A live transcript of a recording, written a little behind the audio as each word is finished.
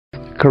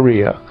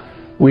Korea.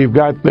 We've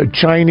got the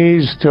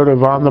Chinese sort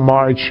of on the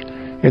march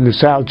in the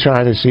South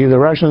China Sea. The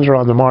Russians are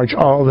on the march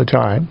all the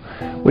time.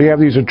 We have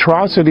these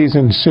atrocities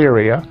in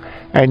Syria,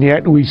 and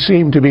yet we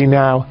seem to be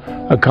now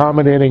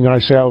accommodating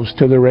ourselves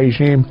to the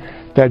regime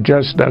that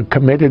just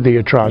committed the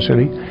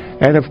atrocity.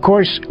 And of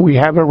course, we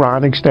have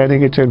Iran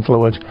extending its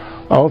influence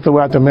all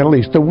throughout the Middle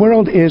East. The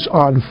world is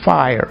on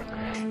fire.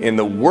 In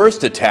the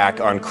worst attack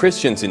on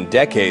Christians in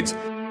decades.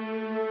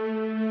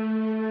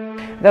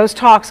 Those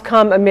talks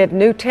come amid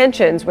new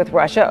tensions with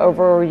Russia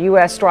over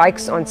U.S.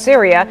 strikes on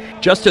Syria.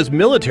 Just as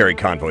military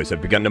convoys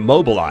have begun to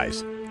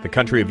mobilize, the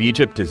country of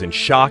Egypt is in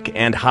shock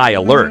and high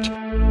alert.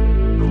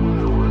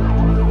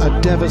 A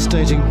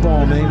devastating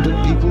bomb aimed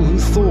at people who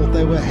thought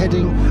they were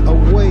heading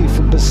away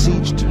from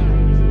besieged.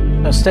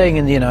 Now, staying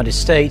in the United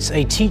States,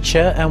 a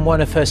teacher and one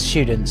of her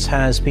students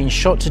has been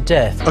shot to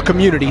death. A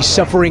community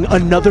suffering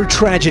another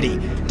tragedy.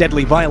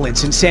 Deadly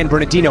violence in San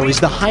Bernardino is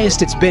the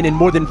highest it's been in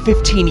more than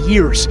 15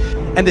 years.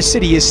 And the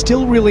city is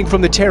still reeling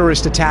from the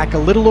terrorist attack a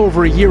little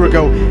over a year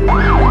ago.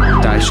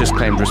 Daesh has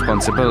claimed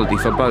responsibility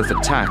for both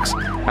attacks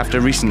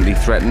after recently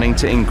threatening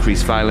to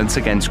increase violence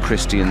against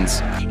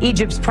Christians.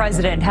 Egypt's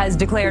president has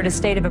declared a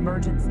state of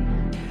emergency.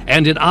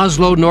 And in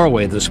Oslo,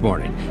 Norway this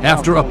morning,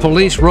 after a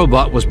police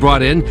robot was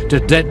brought in to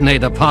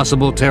detonate a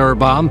possible terror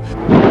bomb,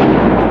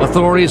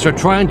 authorities are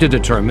trying to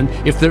determine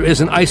if there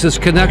is an ISIS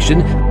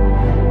connection.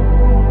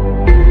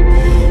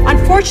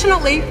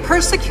 Unfortunately,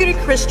 persecuted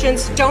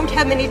Christians don't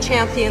have many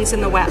champions in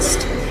the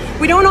West.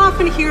 We don't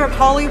often hear of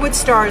Hollywood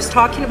stars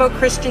talking about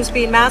Christians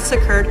being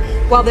massacred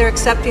while they're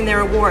accepting their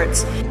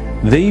awards.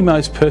 The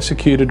most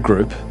persecuted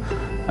group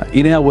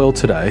in our world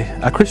today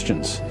are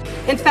Christians.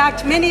 In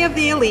fact, many of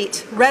the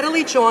elite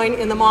readily join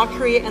in the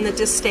mockery and the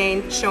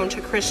disdain shown to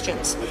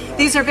Christians.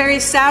 These are very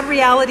sad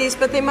realities,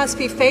 but they must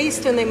be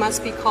faced and they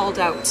must be called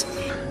out.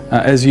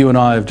 As you and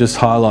I have just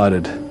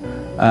highlighted,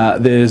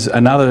 there's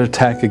another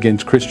attack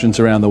against Christians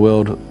around the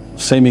world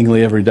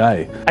seemingly every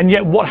day. And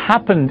yet what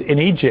happened in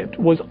Egypt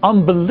was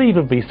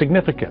unbelievably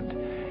significant.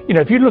 You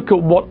know, if you look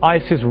at what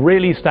ISIS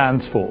really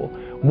stands for,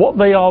 what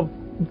they are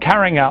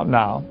carrying out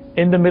now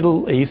in the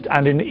Middle East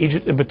and in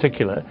Egypt in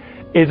particular,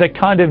 is a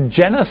kind of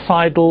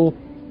genocidal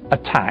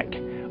attack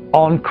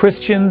on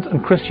Christians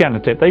and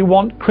Christianity. They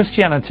want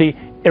Christianity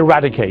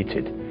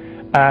eradicated,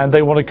 and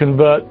they want to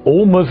convert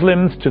all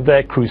Muslims to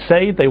their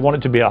crusade. They want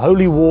it to be a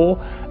holy war,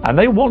 and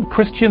they want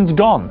Christians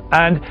gone.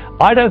 And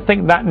I don't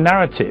think that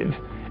narrative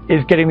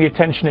is getting the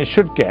attention it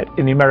should get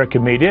in the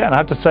American media, and I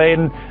have to say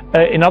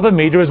in other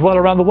media as well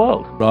around the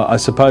world. I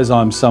suppose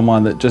I'm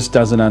someone that just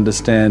doesn't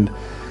understand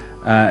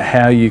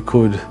how you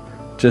could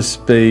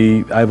just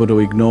be able to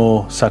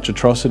ignore such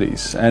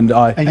atrocities. And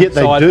yet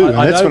they do, and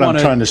that's what I'm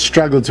trying to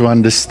struggle to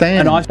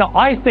understand. Now,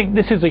 I think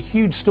this is a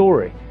huge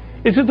story.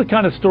 This is the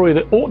kind of story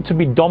that ought to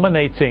be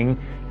dominating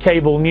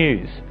cable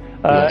news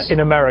in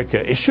America.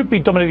 It should be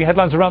dominating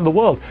headlines around the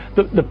world.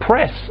 The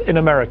press in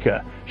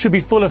America should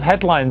be full of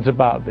headlines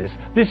about this.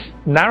 This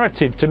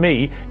narrative, to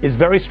me, is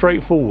very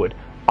straightforward.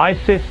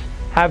 ISIS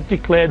have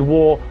declared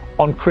war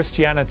on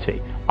Christianity.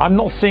 I'm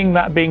not seeing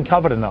that being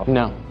covered enough.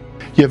 No.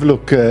 You have a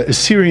look,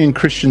 Assyrian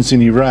Christians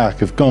in Iraq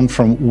have gone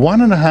from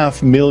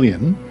 1.5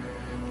 million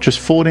just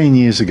 14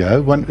 years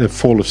ago, the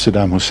fall of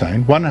Saddam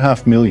Hussein,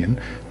 1.5 million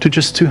to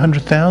just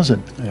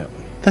 200,000. Yeah.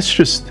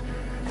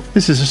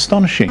 This is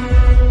astonishing.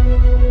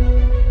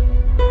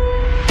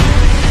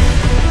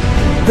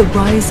 The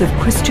rise of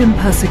Christian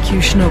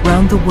persecution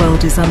around the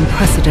world is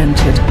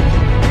unprecedented.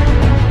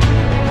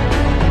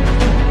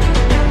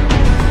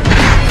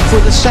 For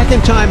the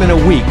second time in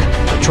a week,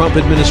 the Trump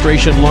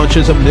administration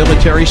launches a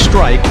military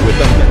strike with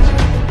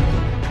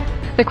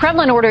unfit. The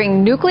Kremlin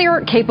ordering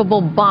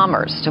nuclear-capable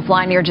bombers to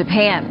fly near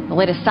Japan, the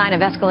latest sign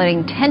of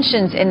escalating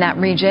tensions in that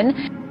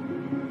region.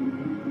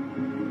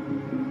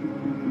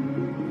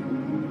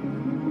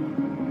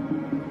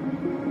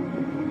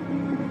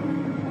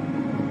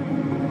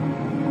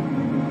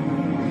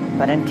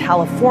 But in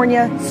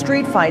California,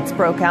 street fights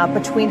broke out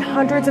between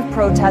hundreds of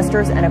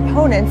protesters and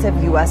opponents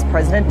of U.S.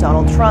 President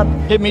Donald Trump.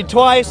 Hit me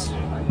twice,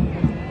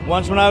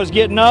 once when I was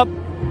getting up.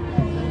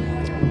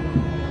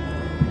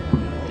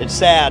 It's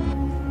sad.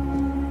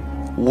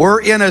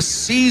 We're in a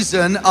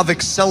season of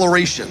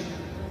acceleration.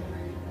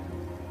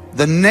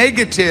 The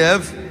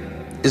negative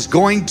is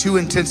going to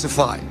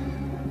intensify.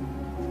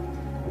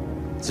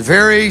 It's a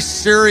very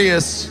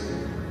serious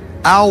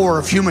hour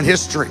of human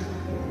history.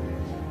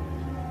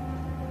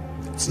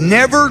 It's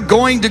never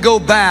going to go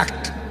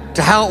back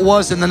to how it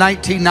was in the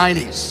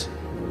 1990s.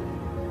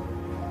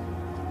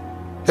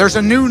 There's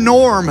a new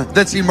norm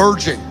that's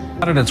emerging.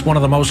 It's one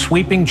of the most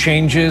sweeping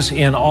changes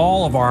in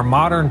all of our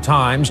modern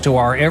times to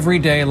our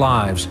everyday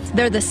lives.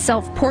 They're the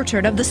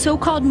self-portrait of the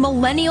so-called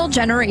millennial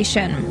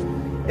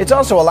generation. It's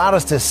also allowed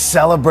us to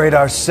celebrate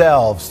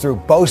ourselves through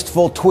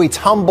boastful tweets,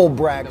 humble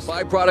brags. A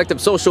byproduct of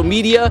social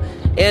media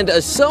and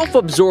a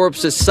self-absorbed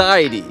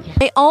society.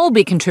 May all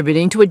be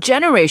contributing to a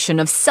generation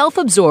of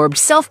self-absorbed,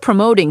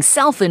 self-promoting,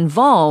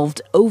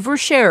 self-involved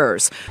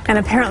oversharers. And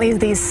apparently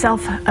these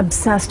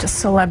self-obsessed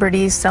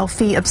celebrities,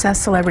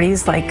 selfie-obsessed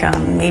celebrities, like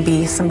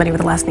maybe somebody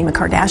with the last name of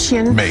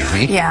Kardashian.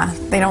 Maybe. Yeah,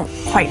 they don't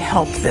quite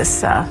help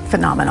this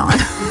phenomenon.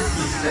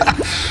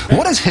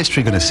 What is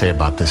history going to say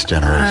about this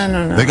generation? I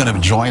don't know. They're going to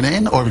join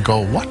in or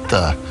go, what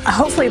the?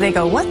 Hopefully they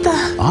go, what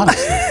the?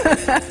 Honestly,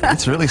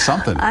 it's really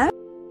something.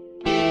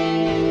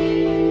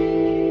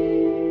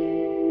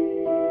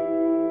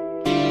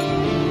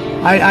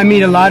 I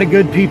meet a lot of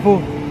good people,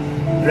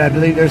 but I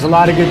believe there's a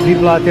lot of good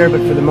people out there,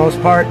 but for the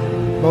most part,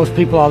 most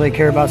people, all they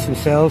care about is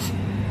themselves.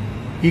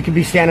 You could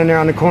be standing there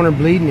on the corner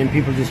bleeding and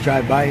people just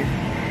drive by you.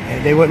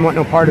 They wouldn't want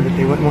no part of it.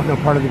 They wouldn't want no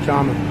part of the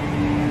drama.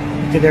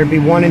 There'd be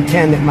 1 in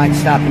 10 that might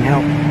stop and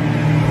help. You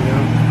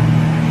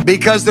know?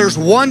 Because there's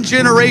one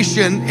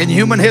generation in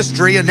human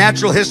history and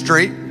natural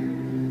history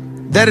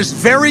that is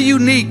very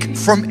unique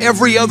from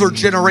every other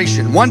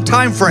generation. One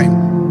time frame.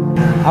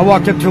 I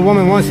walked up to a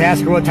woman once to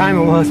ask her what time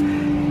it was.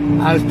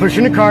 I was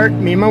pushing a cart.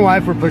 Me and my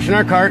wife were pushing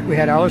our cart. We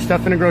had all our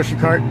stuff in a grocery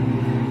cart.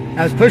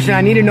 I was pushing. I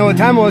needed to know what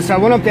time it was, so I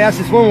went up to ask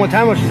this woman what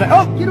time it was. She's like,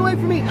 "Oh, get away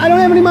from me. I don't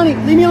have any money.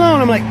 Leave me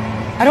alone." I'm like,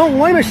 "I don't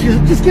want my." She's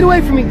like, "Just get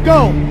away from me.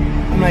 Go."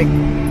 I'm like,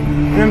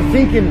 and I'm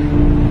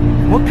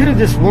thinking, what could have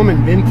this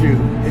woman been through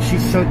that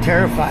she's so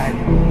terrified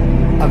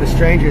of a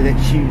stranger that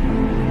she...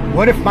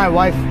 What if my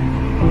wife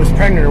was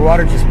pregnant, her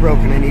water just broke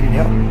and I needed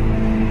help?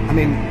 I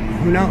mean,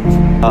 who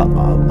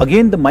knows?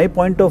 Again, my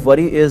point of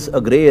worry is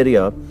a gray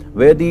area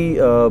where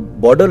the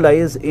border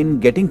lies in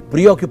getting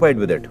preoccupied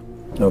with it.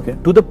 Okay.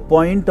 To the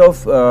point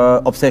of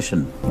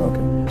obsession.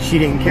 Okay. She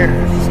didn't care.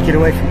 Just get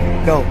away from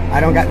me. Go. I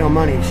don't got no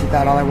money. She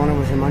thought all I wanted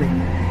was her money.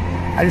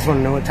 I just want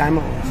to know what time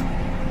it was.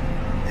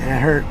 And it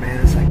hurt,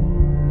 man. It's like,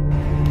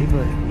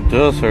 people... It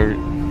does hurt. You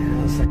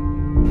know, it's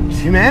like, it's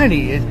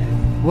humanity.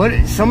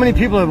 So many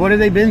people, what have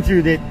they been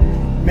through that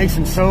makes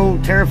them so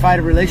terrified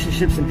of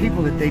relationships and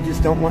people that they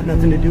just don't want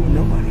nothing to do with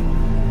nobody?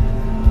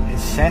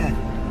 It's sad.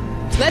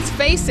 Let's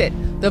face it,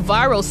 the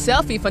viral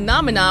selfie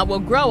phenomenon will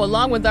grow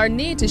along with our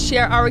need to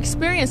share our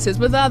experiences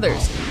with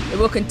others. It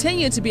will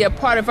continue to be a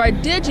part of our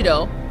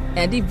digital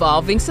and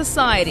evolving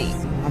society.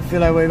 I feel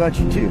that way about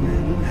you too,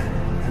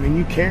 man. I mean,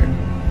 you care.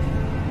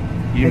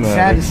 It's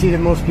sad to see that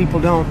most people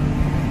don't.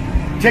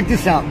 Check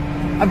this out.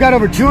 I've got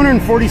over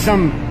 240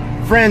 some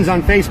friends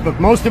on Facebook.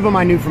 Most of them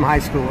I knew from high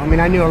school. I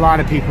mean, I knew a lot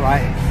of people.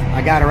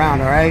 I got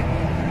around, all right?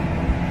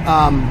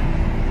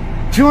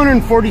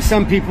 240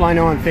 some people I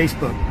know on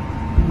Facebook.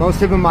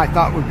 Most of them I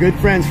thought were good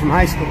friends from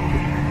high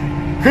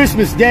school.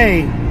 Christmas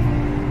Day,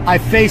 I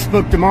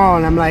Facebooked them all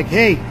and I'm like,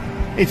 hey,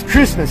 it's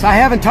Christmas. I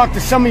haven't talked to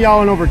some of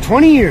y'all in over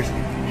 20 years.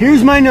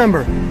 Here's my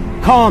number.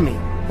 Call me.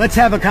 Let's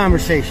have a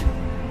conversation.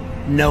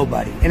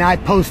 Nobody. And I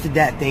posted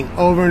that thing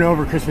over and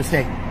over Christmas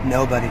Day.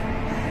 Nobody.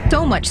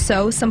 So much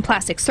so, some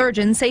plastic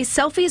surgeons say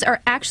selfies are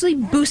actually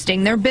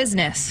boosting their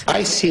business.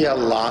 I see a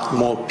lot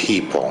more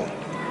people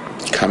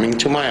coming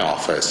to my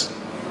office,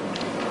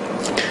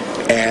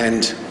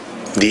 and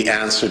the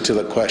answer to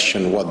the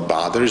question, what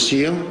bothers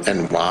you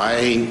and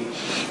why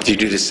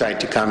did you decide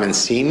to come and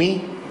see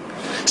me,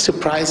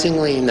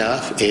 surprisingly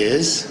enough,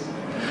 is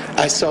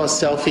I saw a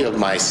selfie of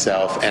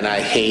myself and I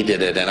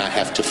hated it and I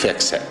have to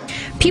fix it.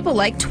 People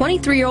like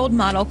 23-year-old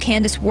model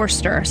Candace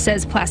Worcester,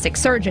 says plastic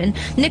surgeon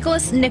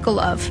Nicholas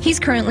Nikolov. He's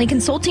currently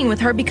consulting with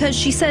her because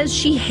she says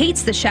she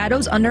hates the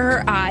shadows under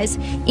her eyes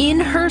in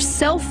her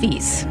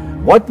selfies.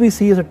 What we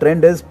see as a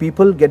trend is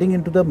people getting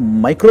into the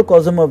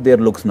microcosm of their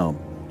looks now.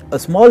 A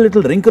small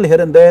little wrinkle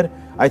here and there,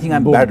 I think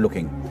I'm bad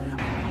looking.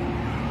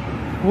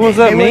 What does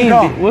that mean?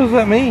 What does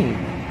that mean?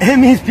 It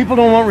means people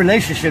don't want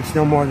relationships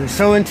no more. They're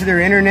so into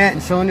their internet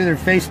and so into their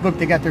Facebook.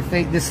 They got their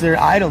this is their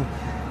idol.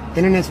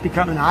 Internet's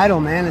become an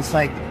idol, man. It's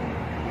like...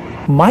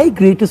 My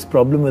greatest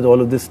problem with all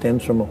of this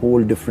stems from a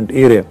whole different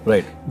area.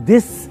 Right.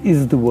 This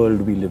is the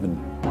world we live in.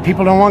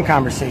 People don't want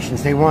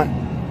conversations. They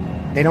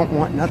don't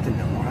want nothing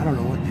no more. I don't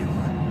know what they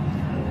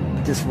want.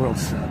 But this world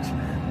sucks,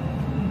 man.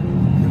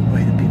 The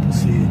way that people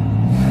see it.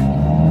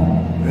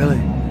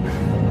 Really.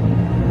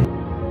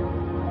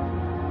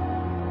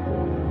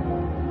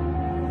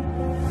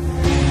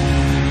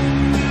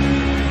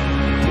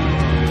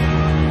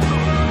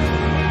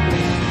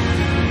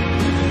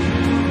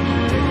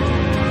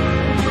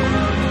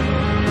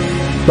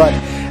 But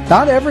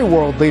not every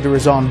world leader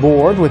is on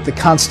board with the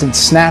constant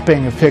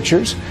snapping of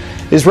pictures.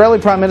 Israeli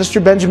Prime Minister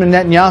Benjamin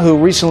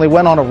Netanyahu recently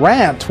went on a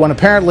rant when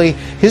apparently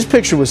his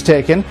picture was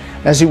taken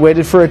as he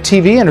waited for a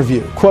TV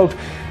interview. Quote,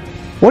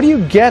 "What do you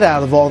get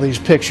out of all these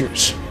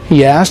pictures?"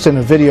 he asked in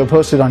a video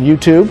posted on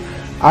YouTube.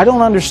 "I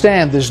don't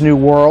understand this new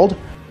world."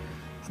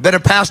 I've been a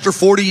pastor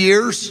 40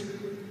 years.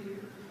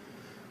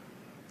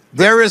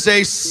 There is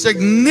a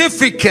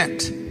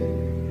significant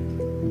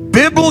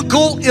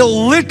biblical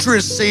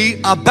illiteracy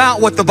about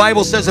what the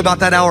Bible says about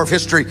that hour of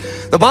history.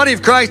 The body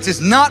of Christ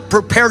is not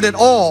prepared at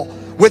all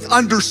with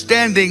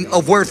understanding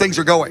of where things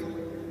are going.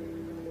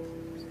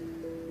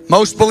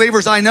 Most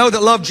believers I know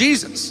that love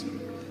Jesus,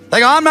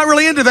 they go, I'm not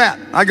really into that.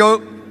 I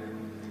go,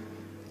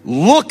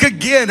 look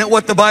again at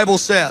what the Bible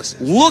says.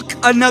 Look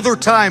another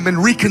time and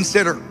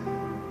reconsider.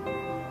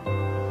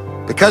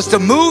 Because to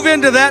move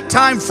into that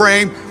time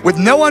frame with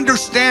no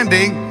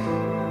understanding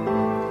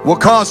will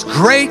cause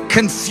great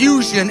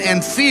confusion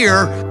and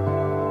fear.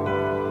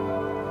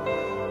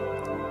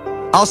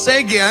 I'll say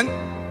again,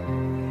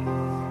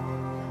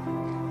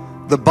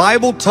 the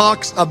Bible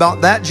talks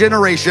about that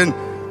generation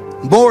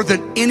more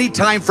than any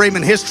time frame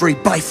in history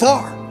by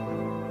far.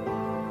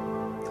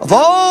 Of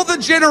all the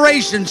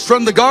generations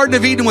from the Garden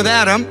of Eden with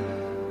Adam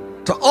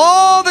to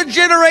all the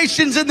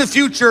generations in the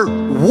future,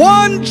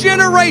 one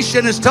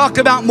generation is talked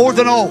about more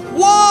than all.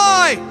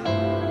 Why?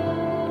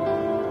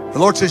 The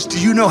Lord says, do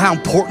you know how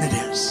important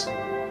it is?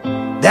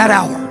 That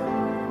hour,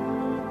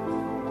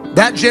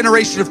 that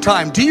generation of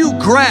time. Do you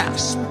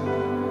grasp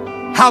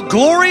how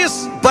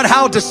glorious but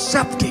how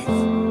deceptive?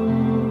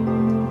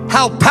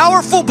 How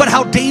powerful but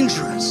how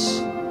dangerous?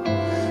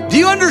 Do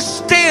you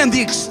understand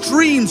the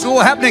extremes of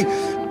what's happening?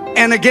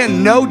 And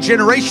again, no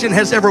generation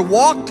has ever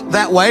walked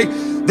that way.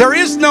 There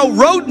is no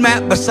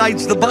roadmap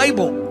besides the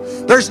Bible.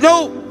 There's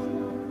no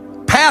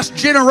past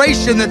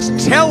generation that's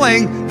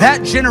telling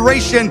that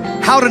generation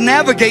how to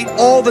navigate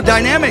all the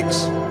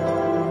dynamics.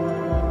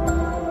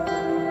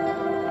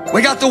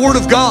 We got the Word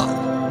of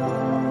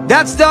God.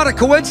 That's not a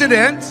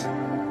coincidence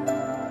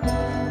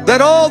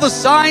that all the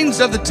signs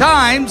of the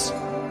times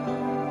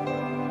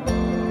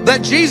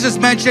that Jesus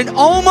mentioned,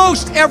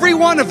 almost every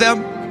one of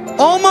them,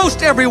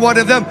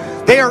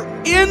 they are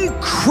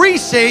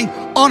increasing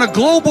on a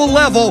global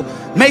level,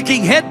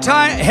 making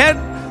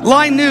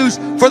headline news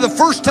for the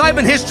first time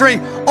in history.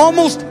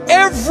 Almost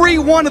every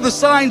one of the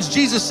signs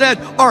Jesus said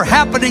are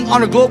happening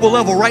on a global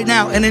level right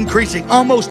now and increasing. Almost